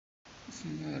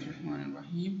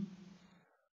Bismillahirrahmanirrahim.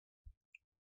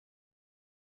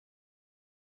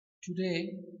 Today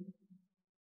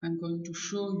I'm going to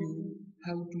show you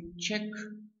how to check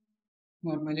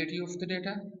normality of the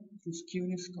data through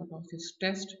skewness kurtosis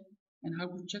test and how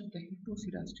to check the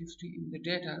heteroscedasticity in the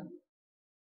data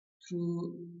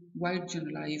through wide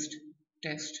generalized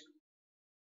test.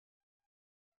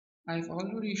 I've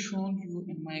already shown you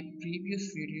in my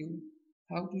previous video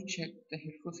how to check the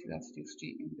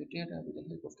heteroscedasticity in the data with the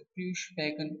help of the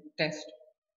Bruce-Bagan test.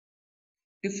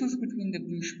 Difference between the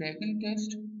Bruce-Bagan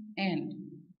test and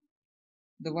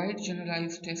the wide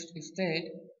generalized test is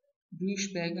that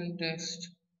Bruce-Bagan test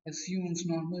assumes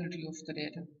normality of the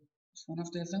data. It's one of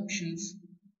the assumptions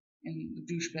in the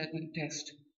Bruce-Bagan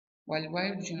test, while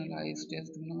wide generalized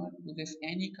tests do not possess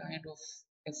any kind of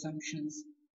assumptions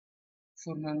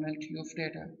for normality of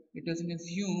data. It doesn't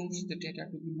assume the data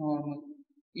to be normal.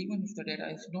 Even if the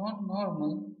data is not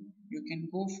normal, you can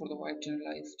go for the wide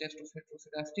generalized test of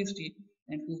heteroscedasticity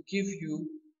and it will give you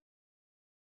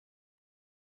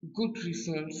good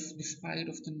results despite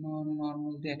of the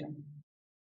non-normal data.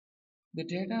 The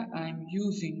data I'm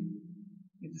using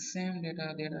is the same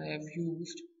data that I have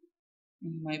used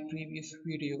in my previous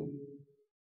video,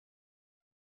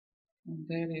 and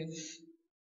that is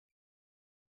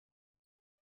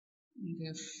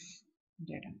this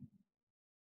data.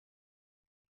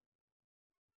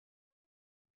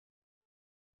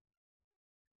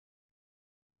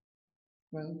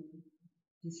 Well,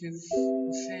 this is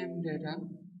the same data.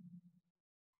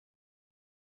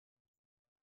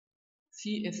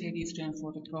 CSAD stands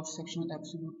for the cross-sectional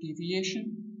absolute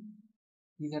deviation.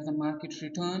 These are the market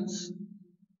returns.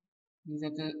 These are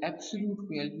the absolute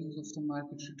values of the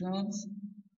market returns,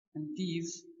 and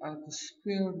these are the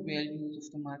squared values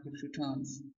of the market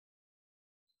returns.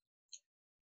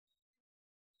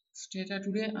 Stata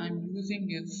today I'm using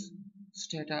is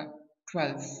Stata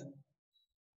 12.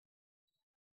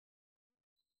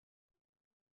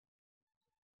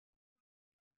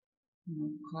 Now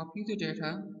copy the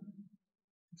data,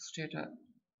 Stata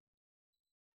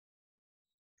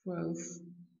 12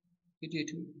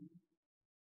 editor.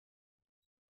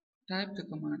 Type the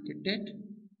command get,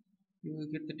 you will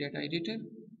get the data editor,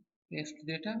 paste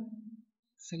data,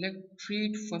 select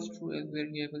treat first row as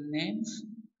variable names.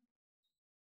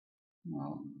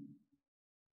 Now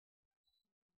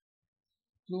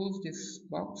close this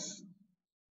box,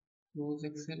 close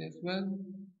Excel as well.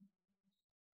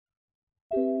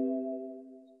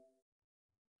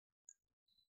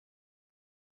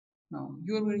 Now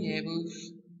your variables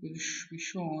will be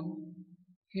shown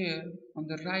here on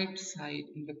the right side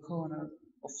in the corner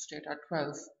of Stata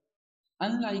 12.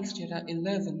 Unlike Stata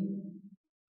 11,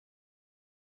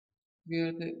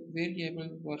 where the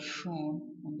variable was shown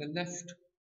on the left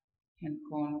hand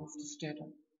corner of the Stata.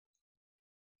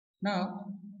 Now,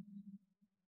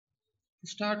 to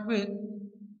start with,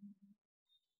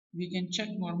 we can check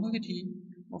normality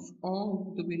of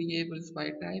all the variables by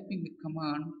typing the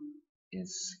command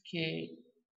sk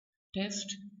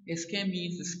test. Sk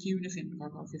means the skewness in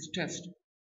kurtosis test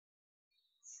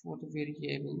for the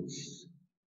variables,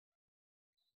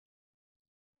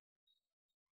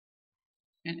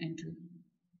 and enter.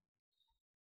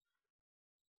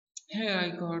 Here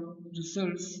I got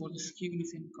results for the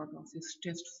skewness in kurtosis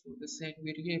test for the said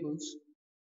variables.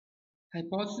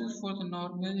 Hypothesis for the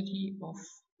normality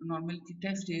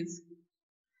test is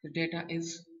the data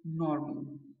is normal.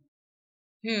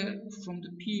 Here from the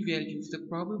p-values, the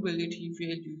probability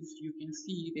values, you can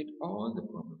see that all the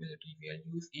probability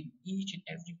values in each and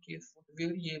every case for the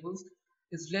variables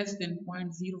is less than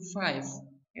 0.05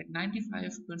 at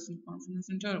 95% confidence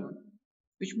interval,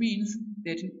 which means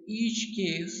that in each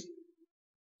case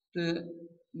the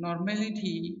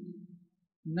normality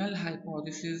null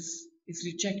hypothesis is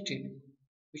rejected,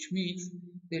 which means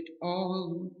that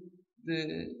all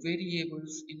the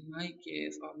variables in my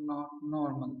case are not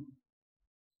normal.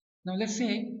 Now let's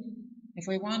say if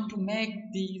I want to make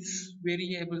these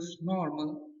variables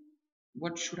normal,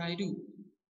 what should I do?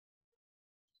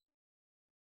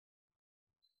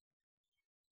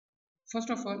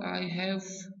 First of all, I have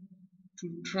to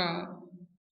draw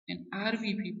an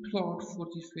RVP plot for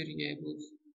these variables,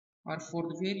 or for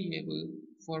the variable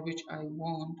for which I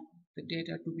want the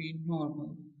data to be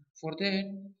normal. For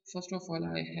that, first of all,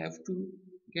 I have to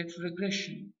get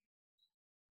regression.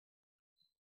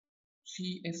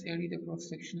 CSAD, the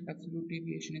cross-sectional absolute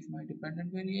deviation, is my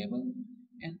dependent variable,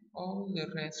 and all the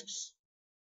rests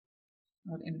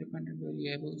are independent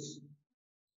variables.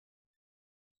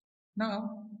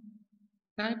 Now,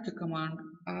 type the command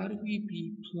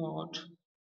RVP plot.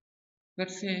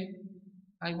 Let's say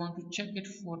I want to check it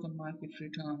for the market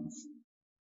returns.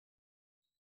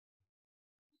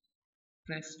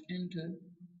 press enter,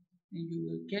 and you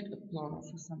will get a plot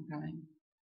after some time.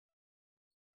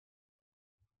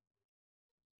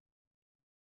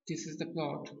 This is the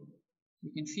plot.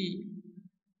 You can see.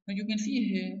 Now you can see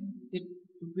here that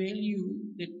value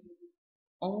that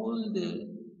all the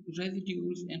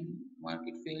residues and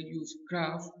market values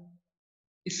graph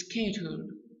is scattered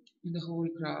in the whole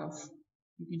graph.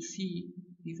 You can see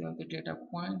these are the data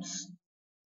points.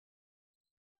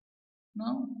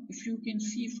 Now, if you can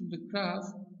see from the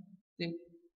graph that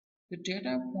the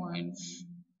data points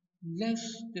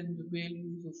less than the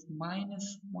values of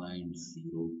minus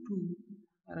 0.02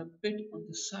 are a bit on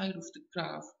the side of the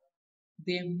graph.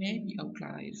 There may be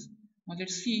outliers. Now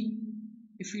let's see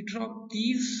if we drop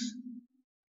these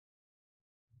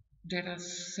data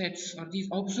sets or these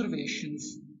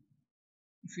observations,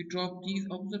 if we drop these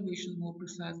observations more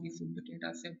precisely from the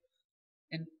data set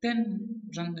and then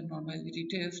run the normality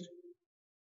test,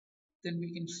 then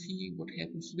we can see what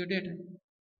happens to the data.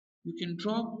 You can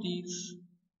drop these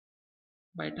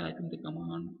by typing the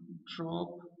command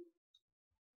drop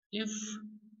if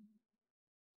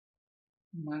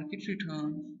market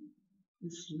return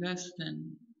is less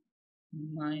than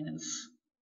minus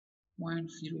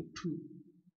 0.02.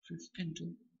 Press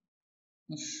enter.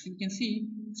 As you can see,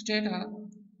 Stata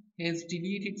has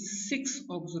deleted six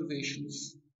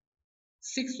observations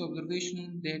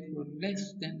that were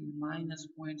less than minus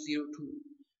 0.02.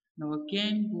 Now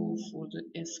again go for the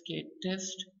SK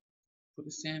test for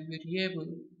the same variable.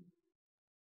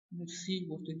 Let's see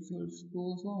what the results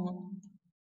goes on.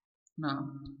 Now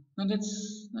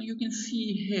you can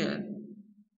see here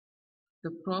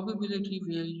the probability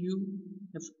value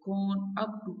has gone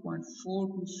up to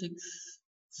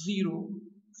 0.4260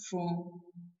 from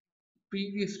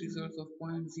previous results of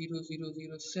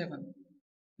 0.0007. Now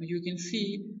you can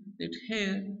see that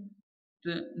here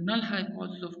the null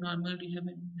hypothesis of normality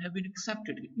have been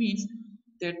accepted. It means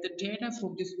that the data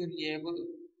from this variable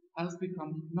has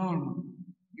become normal.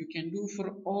 You can do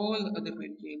for all other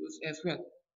variables as well.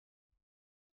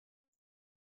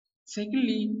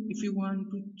 Secondly, if you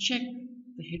want to check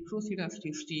the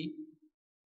heteroscedasticity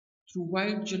through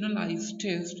wide generalized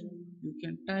test, you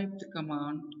can type the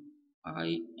command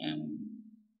im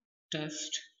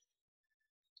test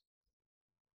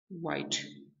white.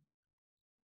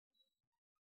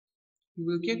 You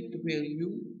will get the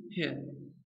value here.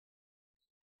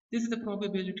 This is the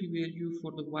probability value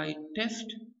for the white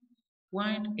test,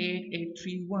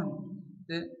 0.8831.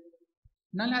 The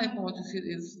null hypothesis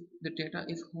is the data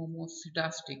is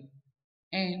homoscedastic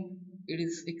and it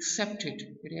is accepted.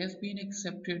 It has been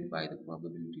accepted by the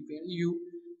probability value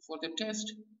for the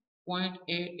test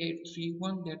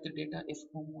 0.8831 that the data is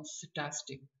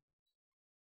homoscedastic.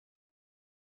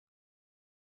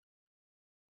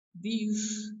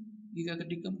 These are the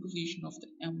decomposition of the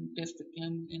M test, the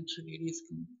M intermediate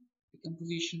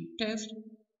decomposition test.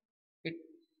 It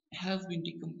has been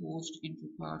decomposed into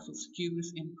parts of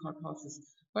skewness and kurtosis.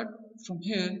 But from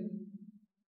here,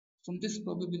 from this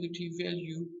probability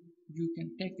value, you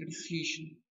can take the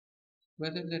decision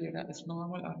whether the data is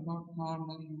normal or not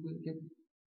normal. You will get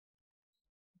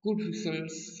good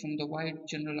results from the wide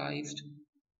generalized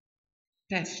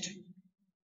test.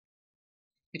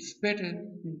 It's better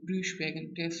than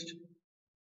Bruchwagen test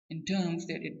in terms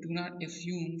that it do not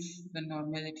assumes the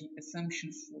normality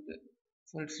assumptions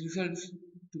for its results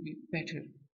to be better.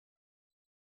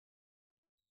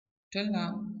 Till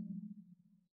now,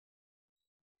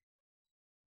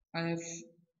 I have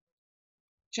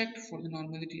checked for the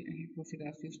normality and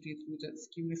heteroscedasticity through the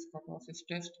skewness kurtosis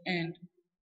test and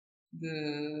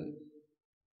the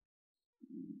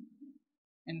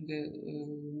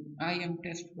IM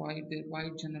test the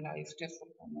wide generalized test for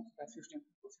homoscedasticity and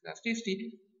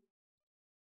heteroscedasticity.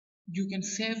 You can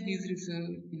save these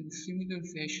results in a similar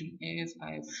fashion as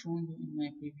I have shown you in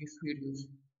my previous videos.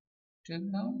 Till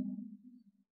now,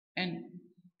 and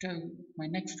till my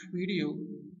next video,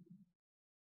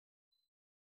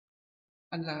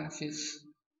 Allah Hafiz.